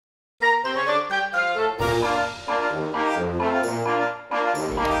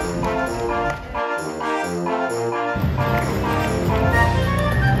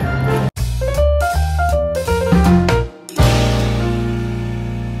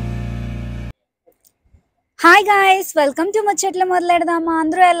Hi guys welcome to ముచ్చట్లు మొదలెడదామా.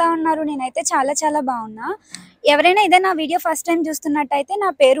 అందరూ ఎలా ఉన్నారు? నేనైతే చాలా బాగున్నా. ఎవరైనా ఇదే నా వీడియో ఫస్ట్ టైం చూస్తున్నట్టయితే నా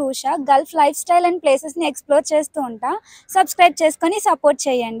పేరు Usha. Gulf life style and ప్లేసెస్ని explore చేస్తూ ఉంటా. సబ్స్క్రైబ్ చేసుకొని సపోర్ట్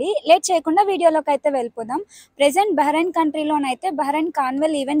చేయండి. లేట్ చేయకుండా వీడియోలోకి అయితే వెళ్ళిపోదాం. Present Bahrain కంట్రీలోనైతే Bahrain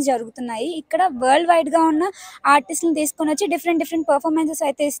Carnival events జరుగుతున్నాయి. ఇక్కడ వరల్డ్ వైడ్గా ఉన్న ఆర్టిస్ట్ని తీసుకొని వచ్చి డిఫరెంట్ పర్ఫార్మెన్సెస్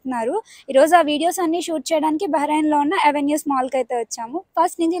అయితే ఇస్తున్నారు. ఈరోజు ఆ వీడియోస్ అన్ని షూట్ చేయడానికి బహ్రెయిన్లో ఉన్న అవెన్యూస్ మాల్కి అయితే వచ్చాము.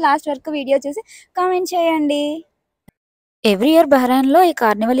 ఫస్ట్ నుంచి లాస్ట్ వరకు వీడియో చూసి కామెంట్ చేయండి. ఎవ్రీ ఇయర్ బహ్రెయిన్‌లో ఈ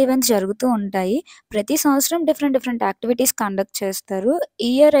కార్నివల్ ఈవెంట్స్ జరుగుతూ ఉంటాయి. ప్రతి సంవత్సరం డిఫరెంట్ యాక్టివిటీస్ కండక్ట్ చేస్తారు. ఈ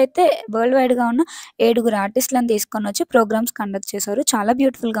ఇయర్ అయితే వరల్డ్ వైడ్‌గా ఉన్న 7 ఆర్టిస్ట్‌లను తీసుకొనొచ్చి ప్రోగ్రామ్స్ కండక్ట్ చేశారు. చాలా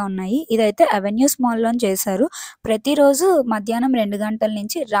బ్యూటిఫుల్‌గా ఉన్నాయి. ఇదైతే అవెన్యూస్ మాల్‌లోని చేశారు. ప్రతిరోజు మధ్యాహ్నం 2 గంటల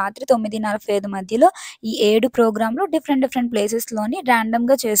నుంచి రాత్రి 9:45 మధ్యలో ఈ 7 ప్రోగ్రామ్‌లు డిఫరెంట్ ప్లేసెస్‌లోని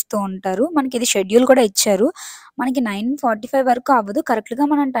ర్యాండమ్‌గా చేస్తూ ఉంటారు. మనకి ఇది షెడ్యూల్ కూడా ఇచ్చారు. మనకి 9:45 వరకు అవ్వదు. కరెక్ట్‌గా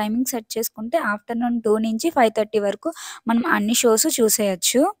మనం టైమింగ్ సెట్ చేసుకుంటే ఆఫ్టర్‌నూన్ 2 నుంచి 5:30 వరకు మనం అన్ని షోస్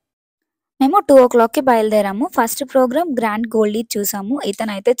చూసేయొచ్చు. మేము 2:00కి బయలుదేరాము. ఫస్ట్ ప్రోగ్రామ్ గ్రాండ్ గోల్డీ చూసాము.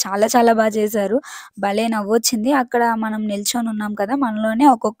 ఇతనైతే చాలా బాగా చేశారు. భలే నవ్వొచ్చింది. అక్కడ మనం నిల్చొని ఉన్నాం కదా, మనలోనే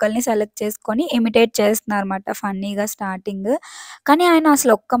ఒక్కొక్కరిని సెలెక్ట్ చేసుకొని ఇమిటేట్ చేస్తున్నారన్నమాట ఫన్నీగా స్టార్టింగ్. కానీ ఆయన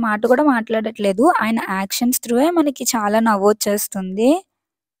అసలు ఒక్క మాట కూడా మాట్లాడట్లేదు. ఆయన యాక్షన్స్ త్రూయే మనకి చాలా నవ్వొచ్చేస్తుంది.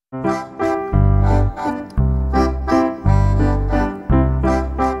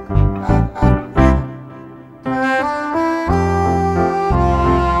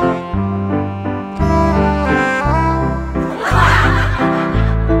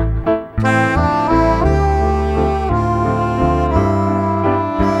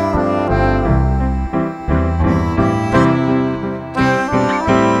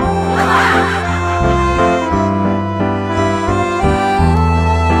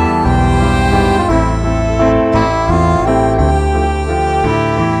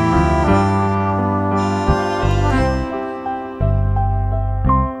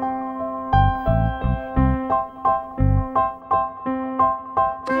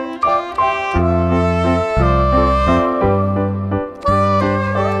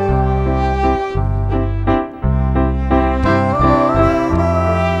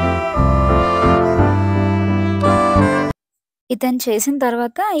 ఇతను చేసిన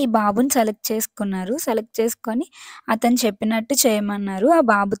తర్వాత ఈ బాబుని సెలెక్ట్ చేసుకున్నారు. సెలెక్ట్ చేసుకొని అతను చెప్పినట్టు చేయమన్నారు. ఆ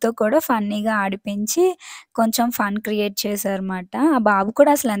బాబుతో కూడా ఫన్నీగా ఆడిపించి కొంచెం ఫన్ క్రియేట్ చేశారన్నమాట. ఆ బాబు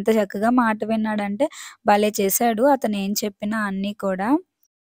కూడా అసలు ఎంత చక్కగా మాట విన్నాడంటే భలే చేశాడు. అతను ఏం చెప్పినా అన్నీ కూడా.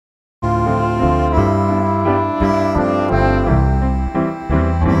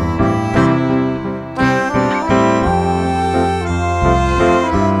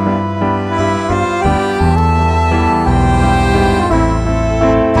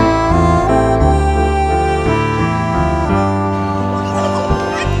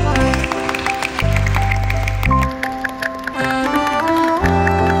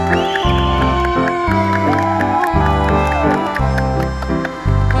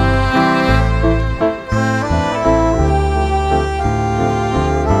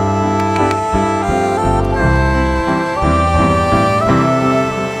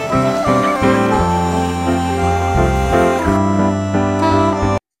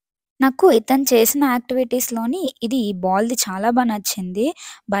 నాకు ఇతను చేసిన యాక్టివిటీస్‌లోని ఇది ఈ బాల్‌ది చాలా నచ్చింది.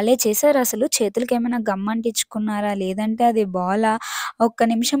 భలే చేశారసలు. చేతులకేమైనా గమ్ అంటించుకున్నారా? లేదంటే అది బాలా? ఒక్క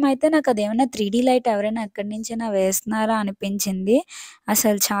నిమిషం అయితే నాకదేమన్నా 3డీ లైట్ ఎవరైనా ఎక్కడి నుంచైనా వేస్తున్నారా అనిపించింది.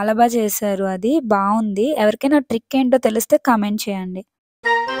 అసలు చాలా చేశారు అది. బావుంది. ఎవరికైనా ట్రిక్ ఏంటో తెలిస్తే కామెంట్ చేయండి.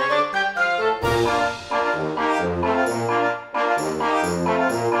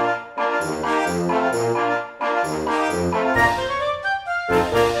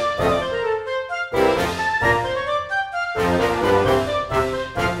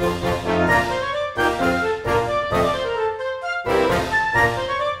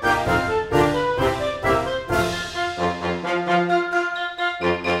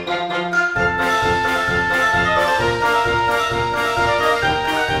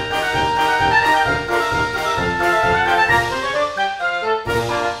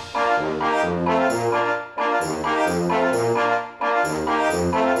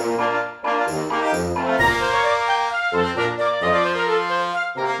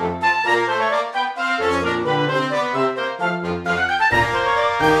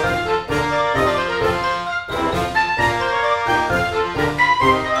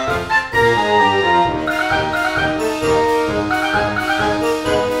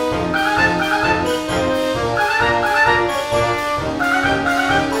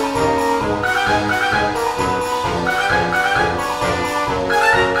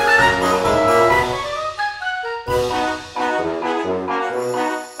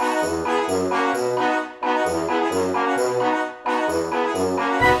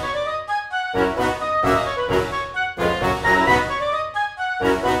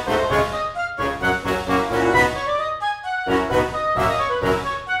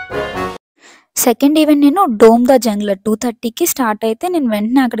 సెకండ్ ఈవెంట్ నేను డోమ్ ద జంగ్లర్ 2:30కి స్టార్ట్ అయితే నేను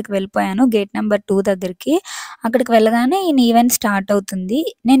వెంటనే అక్కడికి వెళ్ళిపోయాను గేట్ నెంబర్ 2 దగ్గరికి. అక్కడికి వెళ్ళగానే ఈవెంట్ స్టార్ట్ అవుతుంది.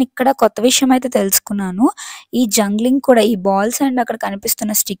 నేను ఇక్కడ కొత్త విషయం అయితే తెలుసుకున్నాను. ఈ జంగ్లింగ్ కూడా ఈ బాల్స్ అండ్ అక్కడ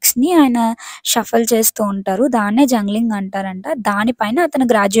కనిపిస్తున్న స్టిక్స్‌ని ఆయన షఫల్ చేస్తూ ఉంటారు. దాన్నే జంగ్లింగ్ అంటారంట. దానిపైన అతను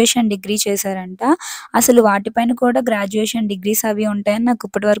గ్రాడ్యుయేషన్ డిగ్రీ చేశారంట. అసలు వాటిపైన కూడా గ్రాడ్యుయేషన్ డిగ్రీస్ అవి ఉంటాయని నాకు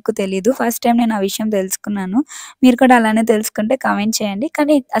ఇప్పటి వరకు తెలీదు. ఫస్ట్ టైం నేను ఆ విషయం తెలుసుకున్నాను. మీరు కూడా అలానే తెలుసుకుంటే కామెంట్ చేయండి.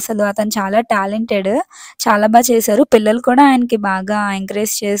 కానీ అసలు అతను చాలా టాలెంటెడ్. చాలా చేశారు. పిల్లలు కూడా ఆయనకి బాగా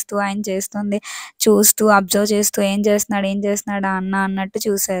ఎంకరేజ్ చేస్తూ ఆయన చేస్తుంది చూస్తూ అబ్జర్వ్ చేస్తూ ఏం చేస్తున్నాడా అన్న అన్నట్టు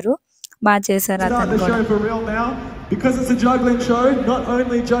చూశారు. చేశారు అతను కూడా. Because it's a juggling show, not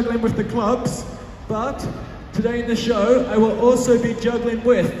only juggling with the clubs, but today in the show I will also be juggling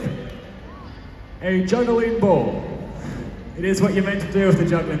with a juggling ball. It is what you're meant to do with the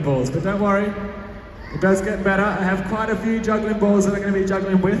juggling balls, but don't worry, it does get better. I have quite a few juggling balls that I'm going to be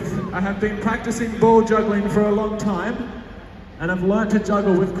juggling with. I have been practicing ball juggling for a long time, and I've learnt to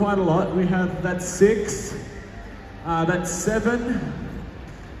juggle with quite a lot. We have that's 6, that's 7.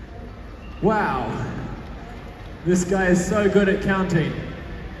 Wow, this guy is so good at counting.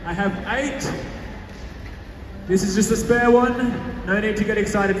 I have 8. This is just a spare one. No need to get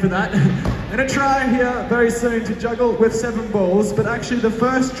excited for that. I'm going to try here very soon to juggle with 7 balls, but actually the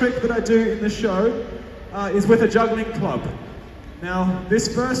first trick that I do in the show is with a juggling club. Now, this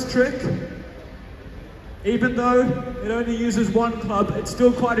first trick, even though it only uses 1 club, it's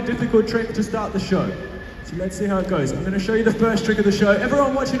still quite a difficult trick to start the show. So let's see how it goes. I'm going to show you the first trick of the show.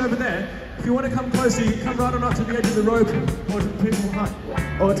 Everyone watching over there, if you want to come closer, you can come right on up to the edge of the rope, or to the people behind,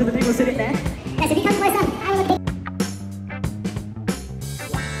 or to the people sitting there. Yes, if you come closer, I will be.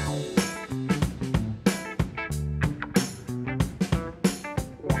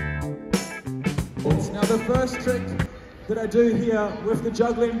 Now the first trick that I do here with the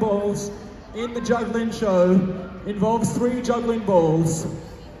juggling balls in the juggling show involves 3 juggling balls,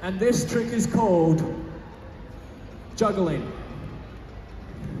 and this trick is called juggling.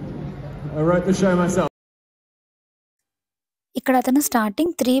 I wrote the show myself. ఇక్కడ అతను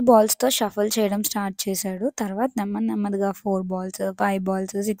starting 3 బాల్స్‌తో shuffle చేయడం start చేశాడు. తర్వాత నెమ్మదిగా 4 balls, 5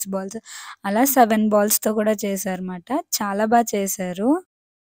 balls, 6 balls అలా 7 బాల్స్‌తో కూడా చేశారన్నమాట. చాలా చేశారు.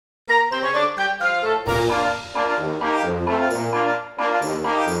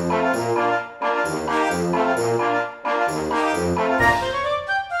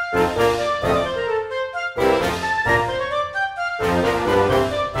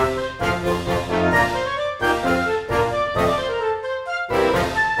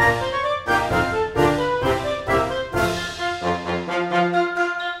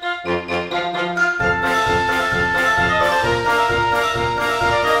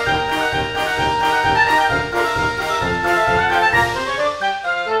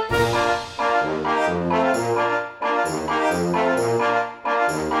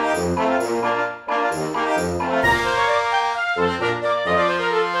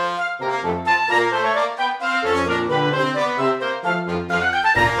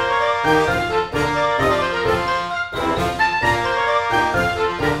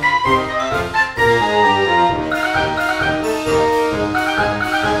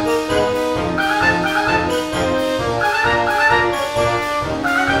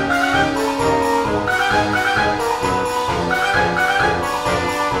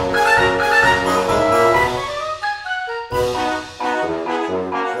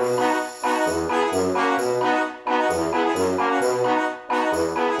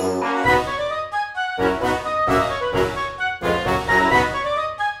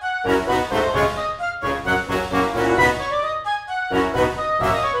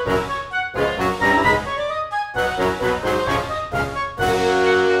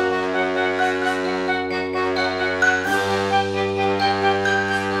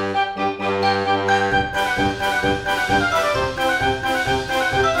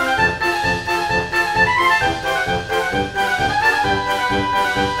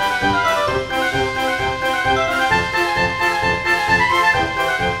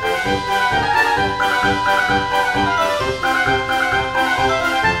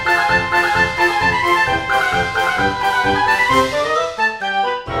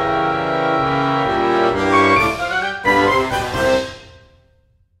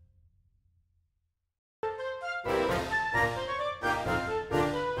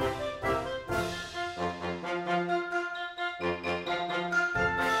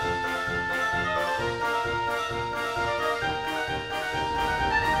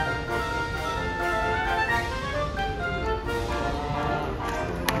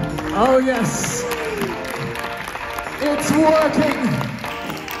 Oh yes, it's working.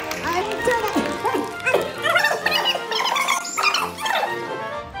 I'm doing it.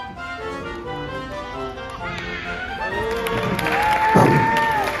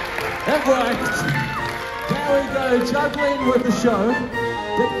 show.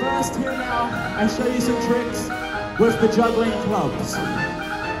 But first here now, I show you some tricks with the juggling clubs.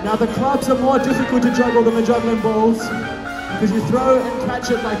 Now the clubs are more difficult to juggle than the juggling balls because you throw and catch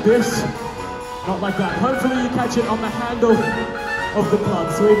it like this, not like that. Hopefully you catch it on the handle of the club.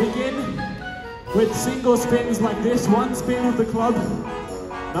 So we begin with single spins like this. One spin of the club,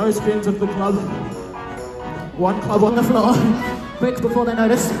 no spins of the club. One club on the floor. Quick before they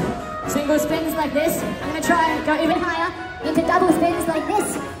notice. Single spins like this. I'm going to try and go even higher into double spins like this.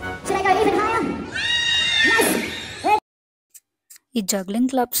 Should I go even higher? Yes! ఈ juggling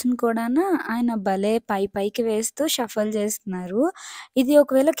క్లబ్స్ని కూడా ఆయన భలే పైకి వేస్తూ shuffle చేస్తున్నారు. ఇది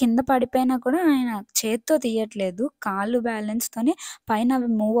ఒకవేళ కింద పడిపోయినా కూడా ఆయన చేత్తో తీయట్లేదు, కాళ్ళు బ్యాలెన్స్తోనే పైన అవి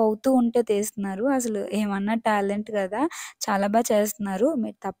మూవ్ అవుతూ ఉంటే తీస్తున్నారు. అసలు ఏమన్నా టాలెంట్ కదా, చాలా బాగా చేస్తున్నారు.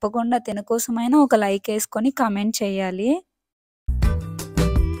 మీరు తప్పకుండా తిన కోసమైనా ఒక లైక్ వేసుకొని కామెంట్ చేయాలి.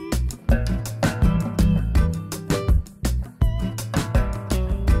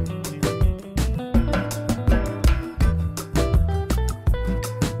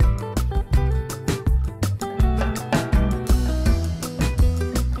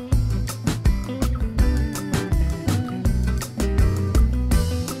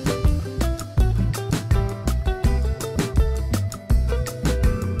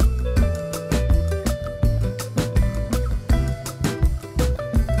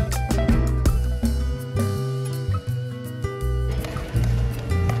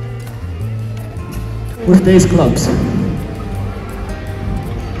 With these clubs.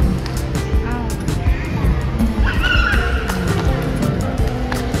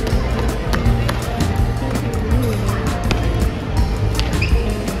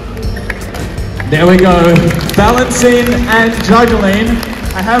 There we go, balancing and juggling.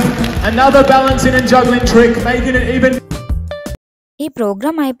 I have another balancing and juggling trick, making it even. ఈ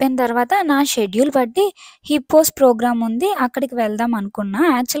ప్రోగ్రామ్ అయిపోయిన తర్వాత నా షెడ్యూల్ బట్టి హిప్పోస్ ప్రోగ్రామ్ ఉంది, అక్కడికి వెళ్దాం అనుకున్నా.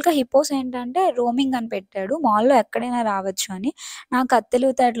 యాక్చువల్గా హిప్పోస్ ఏంటంటే రోమింగ్ అని పెట్టాడు, మాల్లో ఎక్కడైనా రావచ్చు అని. నాకు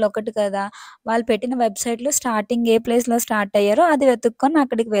తెలివితేటలు ఒకటి కదా, వాళ్ళు పెట్టిన వెబ్సైట్లో స్టార్టింగ్ ఏ ప్లేస్లో స్టార్ట్ అయ్యారో అది వెతుక్కొని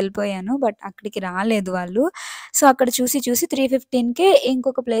అక్కడికి వెళ్ళిపోయాను. బట్ అక్కడికి రాలేదు వాళ్ళు. సో అక్కడ చూసి 3:15కి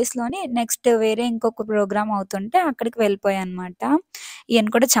ఇంకొక ప్లేస్లోని నెక్స్ట్ వేరే ఇంకొక ప్రోగ్రామ్ అవుతుంటే అక్కడికి వెళ్ళిపోయాను అనమాట.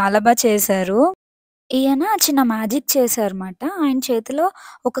 ఈయన కూడా చాలా బాగా చేశారు. ఈయన చిన్న మ్యాజిక్ చేశారన్నమాట. ఆయన చేతిలో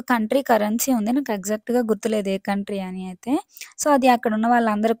ఒక కంట్రీ కరెన్సీ ఉంది, నాకు ఎగ్జాక్ట్‌గా గుర్తులేదు ఏ కంట్రీ అని అయితే. సో అది అక్కడ ఉన్న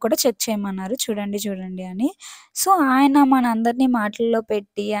వాళ్ళందరికి కూడా చెక్ చేయమన్నారు, చూడండి అని. సో ఆయన మనందరిని మాటల్లో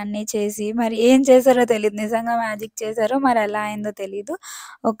పెట్టి అన్నీ చేసి మరి ఏం చేశారో తెలీదు. నిజంగా మ్యాజిక్ చేశారో మరి ఎలా అయిందో తెలీదు.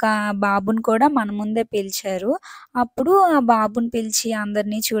 ఒక బాబుని కూడా మన ముందే పిలిచారు. అప్పుడు ఆ బాబుని పిలిచి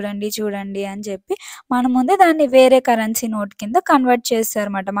అందరినీ చూడండి అని చెప్పి మన ముందే దాన్ని వేరే కరెన్సీ నోట్ కింద కన్వర్ట్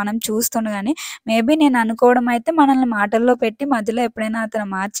చేశారన్నమాట. మనం చూస్తుండగానే మేబీ నేను అనుకోవడం అయితే మనల్ని మాటల్లో పెట్టి మధ్యలో ఎప్పుడైనా అతను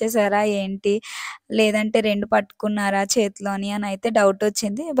మార్చేసారా ఏంటి, లేదంటే 2 పట్టుకున్నారా చేతిలోని అని అయితే డౌట్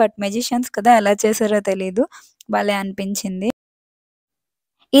వచ్చింది. బట్ మెజిషియన్స్ కదా, ఎలా చేశారో తెలీదు, భలే అనిపించింది.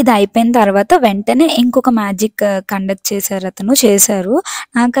 ఇది అయిపోయిన తర్వాత వెంటనే ఇంకొక మ్యాజిక్ కండక్ట్ చేశారు.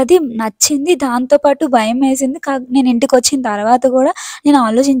 నాకది నచ్చింది. దాంతో పాటు భయమేసింది. నేను ఇంటికొచ్చిన తర్వాత కూడా నేను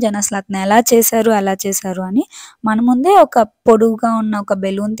ఆలోచించాను అసలు అతను ఎలా చేశారు అని. మన ముందే ఒక పొడువుగా ఉన్న ఒక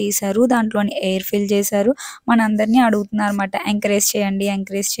బెలూన్ తీశారు, దాంట్లోని ఎయిర్ ఫిల్ చేశారు. మనందరినీ అడుగుతున్నారన్నమాట, ఎంకరేజ్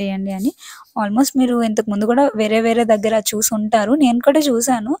చేయండి అని. ఆల్మోస్ట్ మీరు ఇంతకు ముందు కూడా వేరే దగ్గర చూసుంటారు, నేను కూడా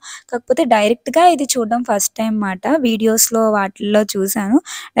చూశాను. కాకపోతే డైరెక్ట్‌గా ఇది చూడడం ఫస్ట్ టైం మాట. వీడియోస్‌లో వాటిల్లో చూశాను.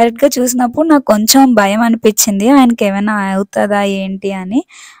 డైరెక్ట్‌గా చూసినప్పుడు నాకు కొంచెం భయం అనిపించింది, ఆయనకేమైనా అవుతదా ఏంటి అని.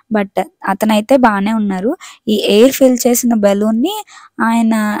 బట్ అతనైతే బాగానే ఉన్నారు. ఈ ఎయిర్ ఫిల్ చేసిన బెలూన్ని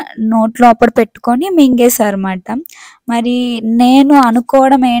ఆయన నోట్ లోపల పెట్టుకొని మింగేశారన్నమాట. మరి నేను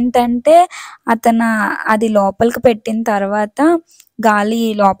అనుకోవడం ఏంటంటే అతను అది లోపలికి పెట్టిన తర్వాత గాలి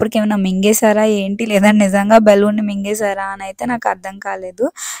లోపలికి ఏమైనా మింగేశారా ఏంటి, లేదా నిజంగా బెలూన్ని మింగేశారా అని అయితే నాకు అర్థం కాలేదు.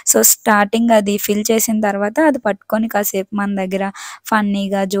 సో స్టార్టింగ్ అది ఫిల్ చేసిన తర్వాత అది పట్టుకొని కాసేపు మన దగ్గర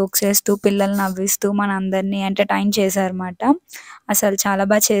ఫన్నీగా జోక్స్ వేస్తూ పిల్లల్ని నవ్విస్తూ మనందరినీ ఎంటర్టైన్ చేశారన్నమాట. అసలు చాలా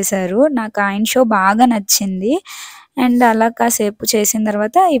బాగా చేశారు. నాకు ఆయన షో బాగా నచ్చింది. అండ్ అలా కాసేపు చేసిన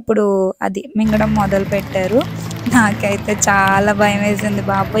తర్వాత ఇప్పుడు అది మింగడం మొదలుపెట్టారు. నాకైతే చాలా భయమేసింది,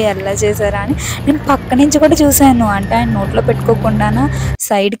 బాబోయ్ ఎలా చేశారా అని. నేను పక్క నుంచి కూడా చూశాను, అంటే ఆయన నోట్లో పెట్టుకోకుండానా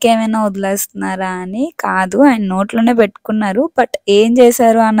సైడ్కి ఏమైనా వదిలేస్తున్నారా అని. కాదు, ఆయన నోట్లోనే పెట్టుకున్నారు. బట్ ఏం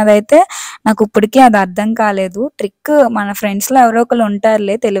చేశారు అన్నదైతే నాకు ఇప్పటికీ అది అర్థం కాలేదు. ట్రిక్ మన ఫ్రెండ్స్లో ఎవరో ఒకరు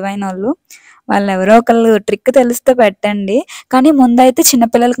ఉంటారులే తెలివైన వాళ్ళు, వాళ్ళు ఎవరో ఒకళ్ళు ట్రిక్ తెలిస్తే పెట్టండి. కానీ ముందైతే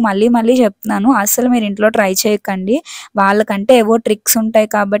చిన్నపిల్లలకి మళ్ళీ చెప్తున్నాను, అసలు మీరు ఇంట్లో ట్రై చేయకండి. వాళ్ళకంటే ఏవో ట్రిక్స్ ఉంటాయి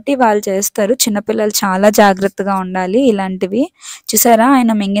కాబట్టి వాళ్ళు చేస్తారు. చిన్నపిల్లలు చాలా జాగ్రత్తగా ఉండాలి ఇలాంటివి. చూసారా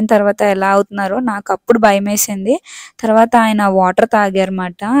ఆయన మింగిన తర్వాత ఎలా అవుతున్నారో, నాకు అప్పుడు భయం వేసింది. తర్వాత ఆయన వాటర్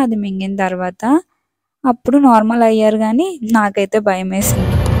తాగారన్నమాట అది మింగిన తర్వాత. అప్పుడు నార్మల్ అయ్యారు గానీ నాకైతే భయమేసింది.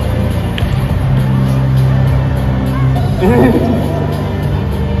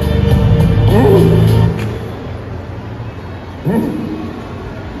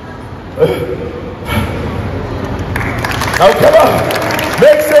 Now come on,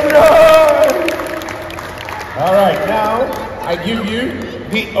 make some noise! All right, now I give you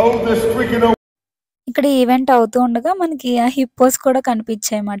the oldest freaking ఇక్కడ ఈవెంట్ అవుతూ ఉండగా మనకి ఆ హిప్పోస్ కూడా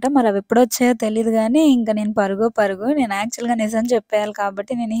కనిపించాయన్నమాట. మరి అవి ఎప్పుడొచ్చాయో తెలీదు గానీ ఇంక నేను నేను యాక్చువల్‌గా నిజం చెప్పేయాలి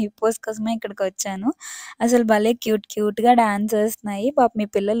కాబట్టి నేను హిప్పోస్ కోసమే ఇక్కడికొచ్చాను. అసలు భలే క్యూట్‌గా డాన్స్ చేస్తున్నాయి. పాపం ఈ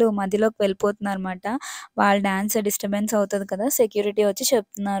పిల్లలు మధ్యలోకి వెళ్ళిపోతున్నారన్నమాట. వాళ్ళ డాన్స్ డిస్టర్బెన్స్ అవుతది కదా! సెక్యూరిటీ వచ్చి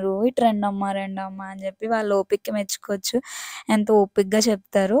చెప్తున్నారు. "ఇటు రండమ్మా, రండమ్మా" అని చెప్పి వాళ్ళ ఓపికకి మెచ్చుకోవచ్చు. ఎంతో ఓపికగా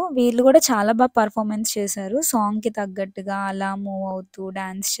చెప్తారు. వీళ్ళు కూడా చాలా పెర్ఫార్మన్స్ చేశారు. సాంగ్‌కి తగ్గట్టుగా అలా మూవ్ అవుతూ,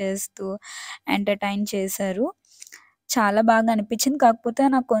 డాన్స్ చేస్తూ ఎంటర్‌టైన్ చేశారు. చాలా బాగా అనిపించింది. కాకపోతే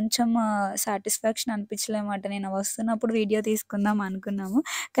నాకు కొంచెం సాటిస్ఫాక్షన్ అనిపించలేమాట. నేను వస్తున్నప్పుడు వీడియో తీసుకుందాం అనుకున్నాము.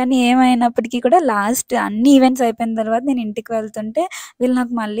 కానీ ఏమైనప్పటికీ కూడా లాస్ట్ అన్ని ఈవెంట్స్ అయిపోయిన తర్వాత నేను ఇంటికి వెళ్తుంటే వీళ్ళు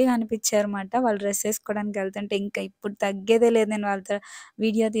నాకు మళ్ళీ కనిపించారన్నమాట. వాళ్ళు డ్రెస్ ఏసుకోవడానికి వెళ్తుంటే ఇంకా ఇప్పుడు తగ్గేదే లేదు నేను వాళ్ళతో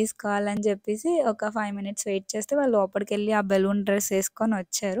వీడియో తీసుకోవాలని చెప్పేసి ఒక 5 మినిట్స్ వెయిట్ చేస్తే వాళ్ళు లోపలికెళ్ళి ఆ బెలూన్ డ్రెస్ ఏసుకొని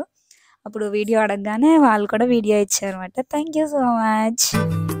వచ్చారు. అప్పుడు వీడియో అడగగానే వాళ్ళు కూడా video ఇచ్చారన్నమాట. Thank you so much.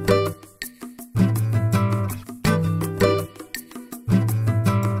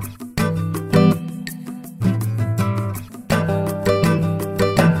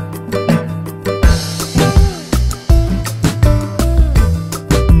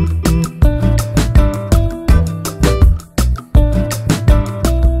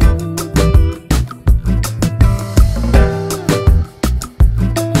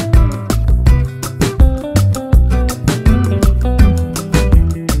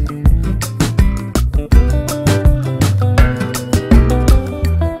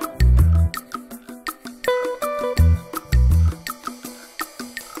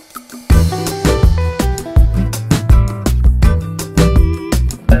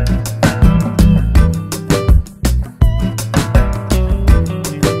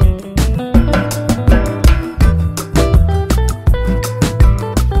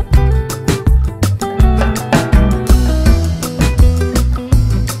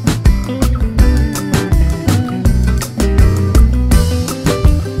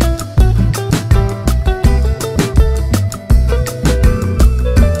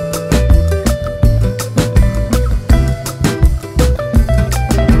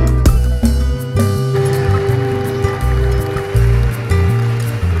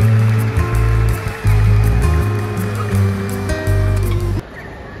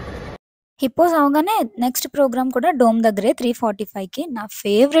 Hippos అవగానే నెక్స్ట్ ప్రోగ్రామ్ కూడా డోమ్ దగ్గరే 3:45కి. నా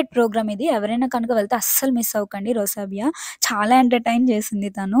ఫేవరెట్ ప్రోగ్రామ్ ఇది. ఎవరైనా కనుక వెళ్తే అస్సలు మిస్ అవ్వకండి. రోసాబియా చాలా ఎంటర్‌టైన్ చేసింది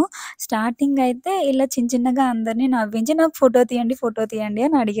తను. స్టార్టింగ్ అయితే ఇలా చిన్నగా అందరిని నవ్వించి నాకు ఫోటో తీయండి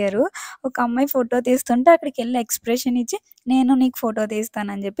అని అడిగారు. ఒక అమ్మాయి ఫోటో తీస్తుంటే అక్కడికెళ్ళి ఎక్స్‌ప్రెషన్ ఇచ్చి నేను నీకు ఫోటో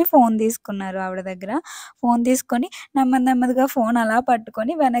తీస్తానని చెప్పి ఫోన్ తీసుకున్నారు ఆవిడ దగ్గర. ఫోన్ తీసుకొని నెమ్మదిగా ఫోన్ అలా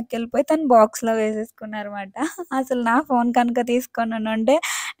పట్టుకొని వెనక్కెళ్ళిపోయి తను బాక్స్‌లో వేసేసుకున్నారన్నమాట. అసలు నా ఫోన్ కనుక తీసుకొనుంటే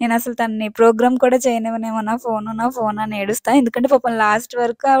నేనసలు తనని ప్రోగ్రామ్ కూడా చేయనివ్వనేమో నా ఫోను అని ఏడుస్తా. ఎందుకంటే పాపం లాస్ట్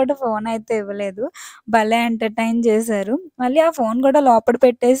వరకు ఆవిడ ఫోన్ అయితే ఇవ్వలేదు. భలే ఎంటర్‌టైన్ చేశారు. మళ్ళీ ఆ ఫోన్ కూడా లోపల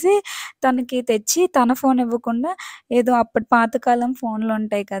పెట్టేసి తనకి తెచ్చి తన ఫోన్ ఇవ్వకుండా ఏదో అప్పటి పాతకాలం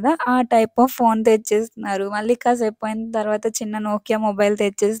ఫోన్‌లుంటాయి కదా! ఆ టైప్ ఆఫ్ ఫోన్ తెచ్చేస్తున్నారు. మళ్ళీ కాసేపు పోయిన తర్వాత చిన్న నోకియా మొబైల్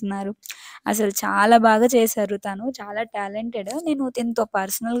తెచ్చేస్తున్నారు. అసలు చాలా బాగా చేశారు తను. చాలా టాలెంటెడ్. నేను తినతో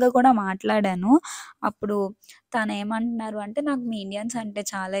పర్సనల్‌గా కూడా మాట్లాడాను. అప్పుడు తనేమంటున్నారు అంటే, "నాకు మీ ఇండియన్స్ అంటే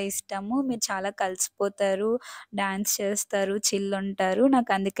చాలా ఇష్టము. మీరు చాలా కలిసిపోతారు, డాన్స్ చేస్తారు, చిల్ ఉంటారు.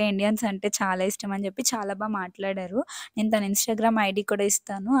 నాకు అందుకే ఇండియన్స్ అంటే చాలా ఇష్టం" అని చెప్పి చాలా మాట్లాడారు. నేను తన ఇన్‌స్టాగ్రామ్ ఐడీ కూడా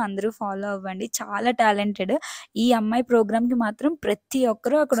ఇస్తాను. అందరూ ఫాలో అవ్వండి. చాలా టాలెంటెడ్. ఈ అమ్మాయి ప్రోగ్రామ్‌కి మాత్రం ప్రతి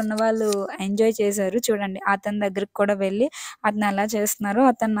ఒక్కరు అక్కడున్న వాళ్ళు ఎంజాయ్ చేశారు. చూడండి అతని దగ్గరికి కూడా వెళ్ళి అతను ఎలా చేస్తున్నారో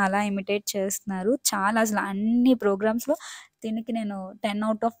అతన్ని అలా ఇమిటేట్ చేస్తున్నారు. చాలా అసలు అన్ని ప్రోగ్రామ్స్‌లో దీనికి నేను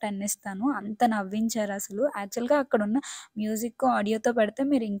 10/10 ఇస్తాను. అంత నవ్వించారసలు. యాక్చువల్‌గా అక్కడున్న మ్యూజిక్, ఆడియోతో పెడితే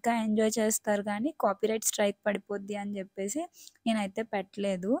మీరు ఇంకా ఎంజాయ్ చేస్తారు గానీ కాపీరైట్ స్ట్రైక్ పడిపోద్ది అని జెప్పేసి నేనైతే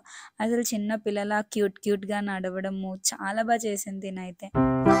పెట్టలేదు. అసలు చిన్న పిల్లలా క్యూట్‌గా నడవడము చాలా చేసింది తినైతే.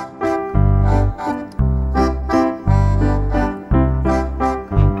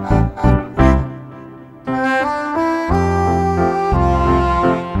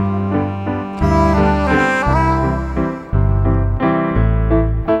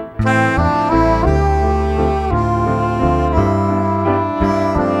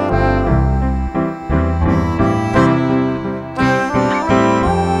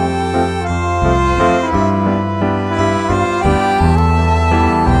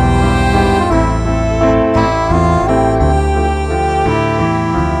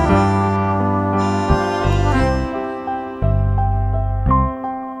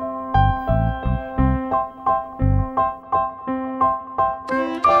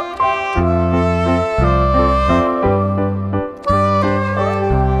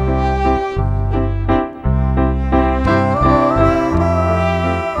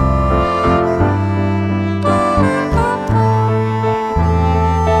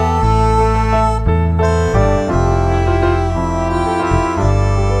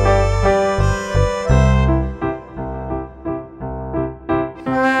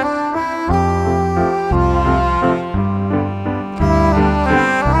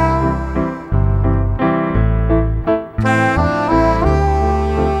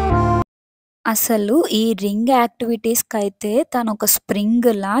 అసలు ఈ రింగ్ యాక్టివిటీస్‌కైతే తనొక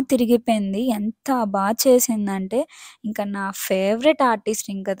స్ప్రింగ్‌లా తిరిగిపోయింది. ఎంత చేసిందంటే, ఇంక నా ఫేవరెట్ ఆర్టిస్ట్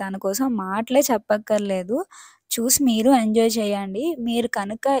ఇంక తన కోసం మాటలే చెప్పక్కర్లేదు. చూసి మీరు ఎంజాయ్ చేయండి. మీరు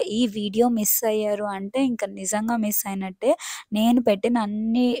కనుక ఈ వీడియో మిస్ అయ్యారు అంటే ఇంక నిజంగా మిస్ అయినట్టే. నేను పెట్టిన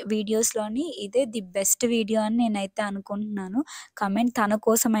అన్ని వీడియోస్‌లోని ఇదే ది బెస్ట్ వీడియో అని నేనైతే అనుకుంటున్నాను. కమెంట్ తన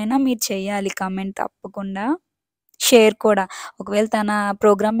కోసమైనా మీరు చేయాలి కమెంట్ తప్పకుండా. షేర్ కూడా. ఒకవేళ తన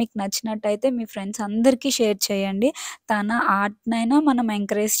ప్రోగ్రామ్ మీకు నచ్చినట్టయితే మీ ఫ్రెండ్స్ అందరికీ షేర్ చేయండి. తన ఆర్ట్‌నైనా మనం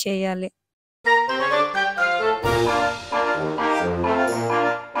ఎంకరేజ్ చేయాలి.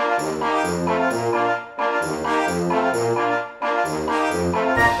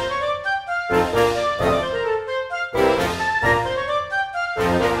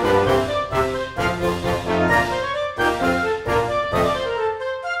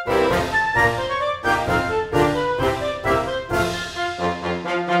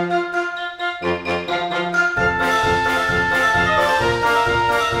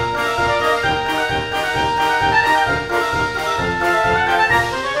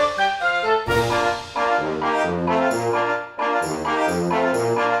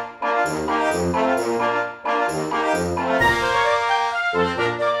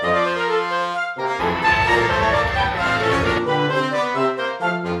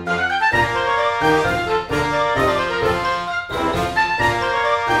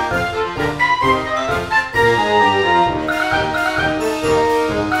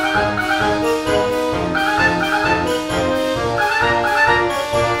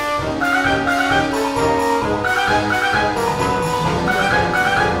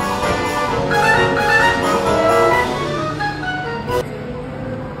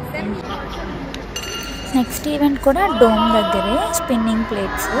 నెక్స్ట్ ఈవెంట్ కూడా డోమ్ దగ్గరే స్పిన్నింగ్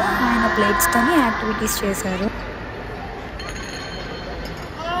ప్లేట్స్. ఆయన ప్లేట్స్‌తోని యాక్టివిటీస్ చేశారు.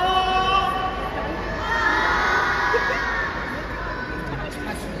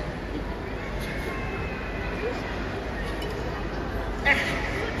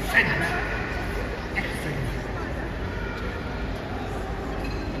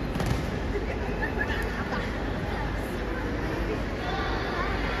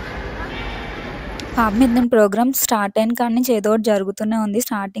 పాపం ఇతని ప్రోగ్రామ్ స్టార్ట్ అయిన కాడి నుంచి ఏదో ఒకటి జరుగుతూనే ఉంది.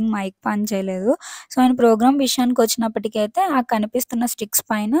 స్టార్టింగ్ మైక్ పని చేయలేదు. సో, ఆయన ప్రోగ్రామ్ విషయానికొచ్చినప్పటికైతే ఆ కనిపిస్తున్న స్టిక్స్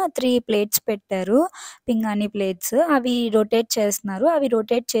పైన 3 ప్లేట్స్ పెట్టారు. పింగాణీ ప్లేట్స్. అవి రొటేట్ చేస్తున్నారు. అవి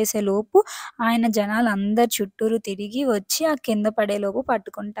రొటేట్ చేసేలోపు ఆయన జనాలందరి చుట్టూరు తిరిగి వచ్చి ఆ కింద పడేలోపు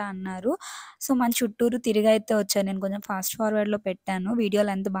పట్టుకుంటా అన్నారు. సో, మన చుట్టూరు తిరిగైతే వచ్చారు. నేను కొంచెం ఫాస్ట్ ఫార్వర్డ్‌లో పెట్టాను. Video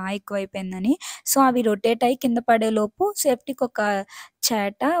length ఎక్కువైపోయిందని. సో, అవి రొటేట్ అయ్యి కింద పడేలోపు సేఫ్టీకి ఒక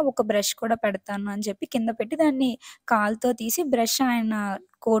చేట, ఒక బ్రష్ కూడా పెడతాను అని చెప్పి కింద పెట్టి దాన్ని కాలుతో తీసి బ్రష్ ఆయన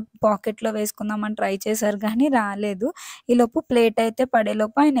కోట్ పాకెట్‌లో వేసుకుందామని ట్రై చేశారు గానీ రాలేదు. ఈలోపు ప్లేట్ అయితే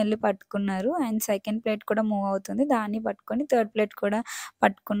పడేలోపు ఆయనెళ్లి పట్టుకున్నారు. అండ్ సెకండ్ ప్లేట్ కూడా మూవ్ అవుతుంది. దాన్ని పట్టుకొని థర్డ్ ప్లేట్ కూడా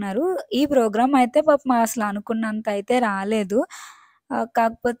పట్టుకున్నారు. ఈ ప్రోగ్రామ్ అయితే పాపం అసలు అనుకున్నంత అయితే రాలేదు.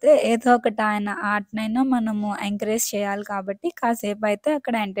 కాకపోతే ఏదో ఒకటి ఆయన ఆర్ట్‌నైనా మనము ఎంకరేజ్ చేయాలి కాబట్టి కాసేపయితే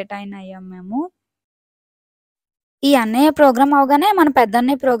అక్కడ ఎంటర్‌టైన్ అయ్యాం మేము. ఈ అన్నయ్య ప్రోగ్రామ్ అవ్వగానే మన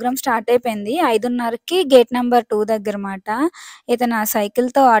పెద్దన్నయ్య ప్రోగ్రామ్ స్టార్ట్ అయిపోయింది. 5:30కి గేట్ నంబర్ 2 దగ్గరమాట. ఇతను ఆ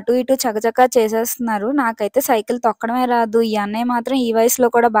సైకిల్‌తో అటు ఇటు చకచకా చేసేస్తున్నారు. నాకైతే సైకిల్ తొక్కడమే రాదు. ఈ అన్నయ్య మాత్రం ఈ వయసులో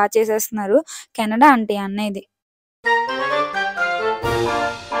కూడా చేసేస్తున్నారు. కెనడా అంట ఈ అన్నయ్యది.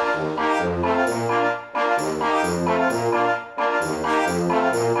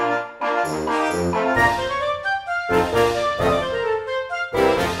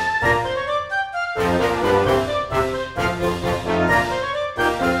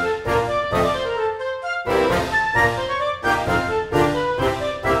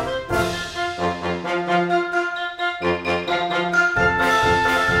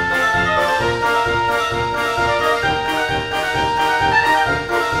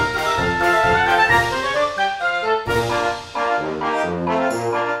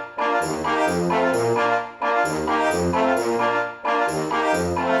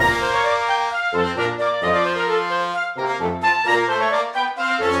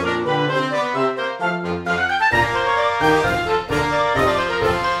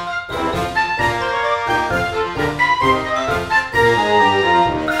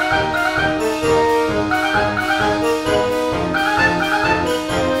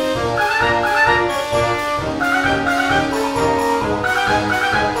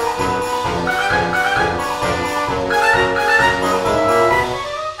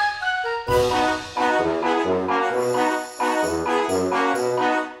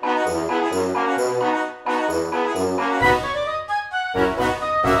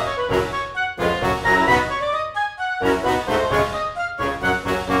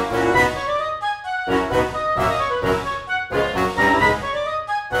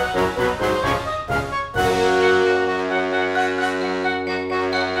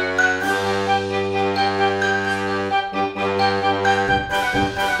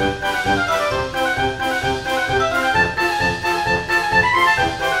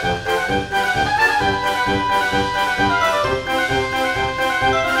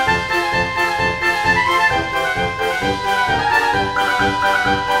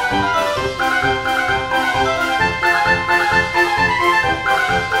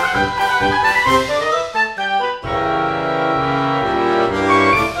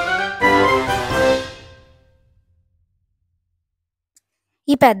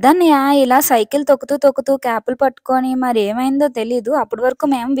 ఈ పెద్దన్నయ్య ఇలా సైకిల్ తొక్కుతూ క్యాపులు పట్టుకొని మరి ఏమైందో తెలీదు. అప్పటి వరకు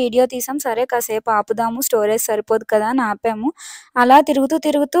మేము వీడియో తీసాం. సరే కాసేపు ఆపుదాము, స్టోరేజ్ సరిపోదు కదా అని ఆపాము. అలా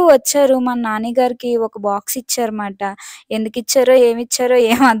తిరుగుతూ వచ్చారు. మా నాన్నగారికి ఒక బాక్స్ ఇచ్చారన్నమాట. ఎందుకిచ్చారో ఏమిచ్చారో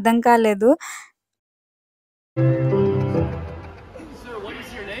ఏం అర్థం కాలేదు. Sir, what is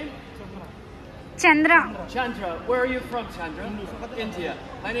your name? Chandra. Chandra. Where are you from, Chandra? India.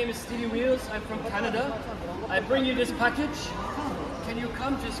 My name is Stevie Wheels. I'm from Canada. I bring you this package. Can you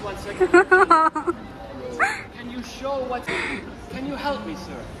come just 1 second? Can you show what... Can you help me,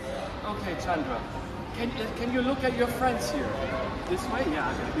 sir? Okay, Chandra. Can you look at your friends here? This way?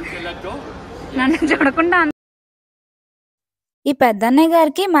 Yeah, you can let go. నన్ను చూడకుండా ఈ పెద్దన్నయ్య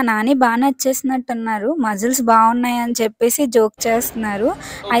గారికి మా నాని బాగా నచ్చేసినట్టున్నారు. Muscles బాగున్నాయి అని చెప్పేసి joke చేస్తున్నారు.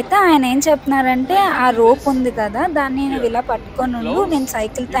 అయితే ఆయన ఏం చెప్తున్నారంటే ఆ రోప్ ఉంది కదా, దాన్ని నేను ఇలా పట్టుకొని ఉండు, నేను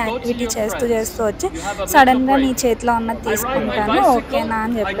సైకిల్తో యాక్టివిటీ చేస్తూ వచ్చి సడన్ గా నీ చేతిలో ఉన్నది తీసుకుంటాను, ఓకేనా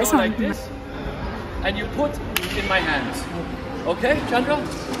అని చెప్పేసి అంటున్నారు. Okay, Chandra?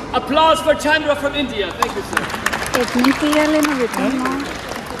 Applause for Chandra from India. Thank you, sir. Technique తీయాలి నువ్వు విధంగా.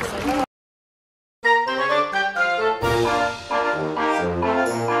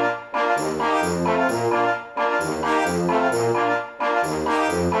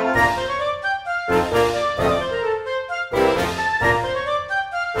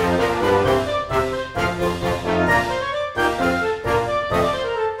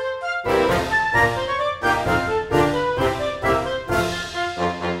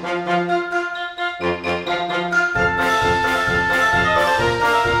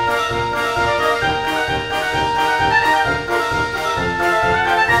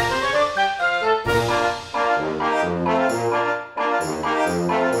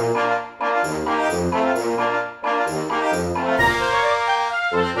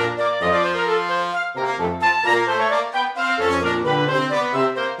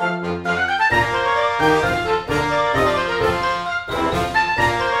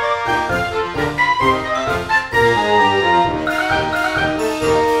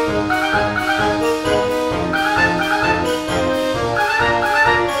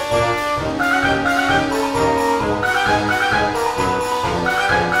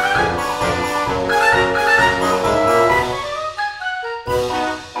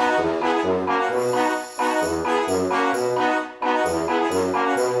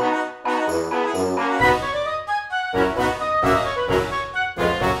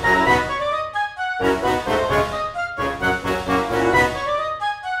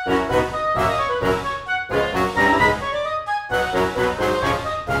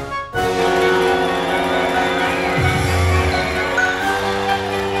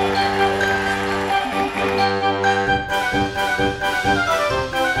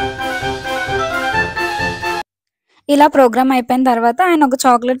 ఇలా ప్రోగ్రామ్ అయిపోయిన తర్వాత ఆయన ఒక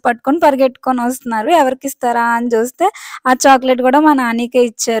చాక్లెట్ పట్టుకొని పరిగెట్టుకొని వస్తున్నారు. ఎవరికి ఇస్తారా అని చూస్తే ఆ చాక్లెట్ కూడా మా నాన్నకే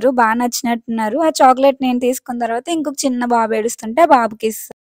ఇచ్చారు. బాగా నచ్చినట్టున్నారు. ఆ చాక్లెట్ నేను తీసుకున్న తర్వాత ఇంకొక చిన్న బాబు ఏడుస్తుంటే బాబుకి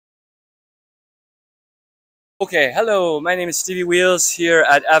ఇస్తారు. Okay, hello. My name is Stevie Wheels here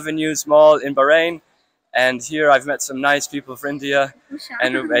at Avenues Mall in Bahrain. And here I've met some nice people from India.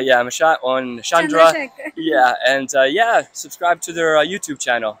 And yeah, Mushat on Chandra. Yeah, and subscribe to their YouTube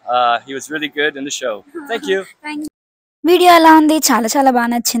channel. He was really good in the show. Thank you. Video ఎలా ఉంది? చాలా బాగా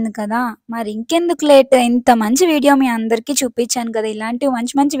నచ్చింది కదా. మరి ఇంకెందుకు late, ఇంత మంచి వీడియో మీ అందరికీ చూపించాను కదా. ఇలాంటి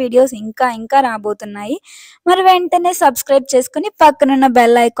మంచి వీడియోస్ ఇంకా రాబోతున్నాయి. మరి వెంటనే సబ్స్క్రైబ్ చేసుకుని పక్కనున్న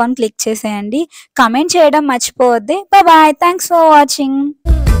బెల్ ఐకాన్ క్లిక్ చేసేయండి. కామెంట్ చేయడం మర్చిపోవద్దు. బాయ్. Thanks for watching.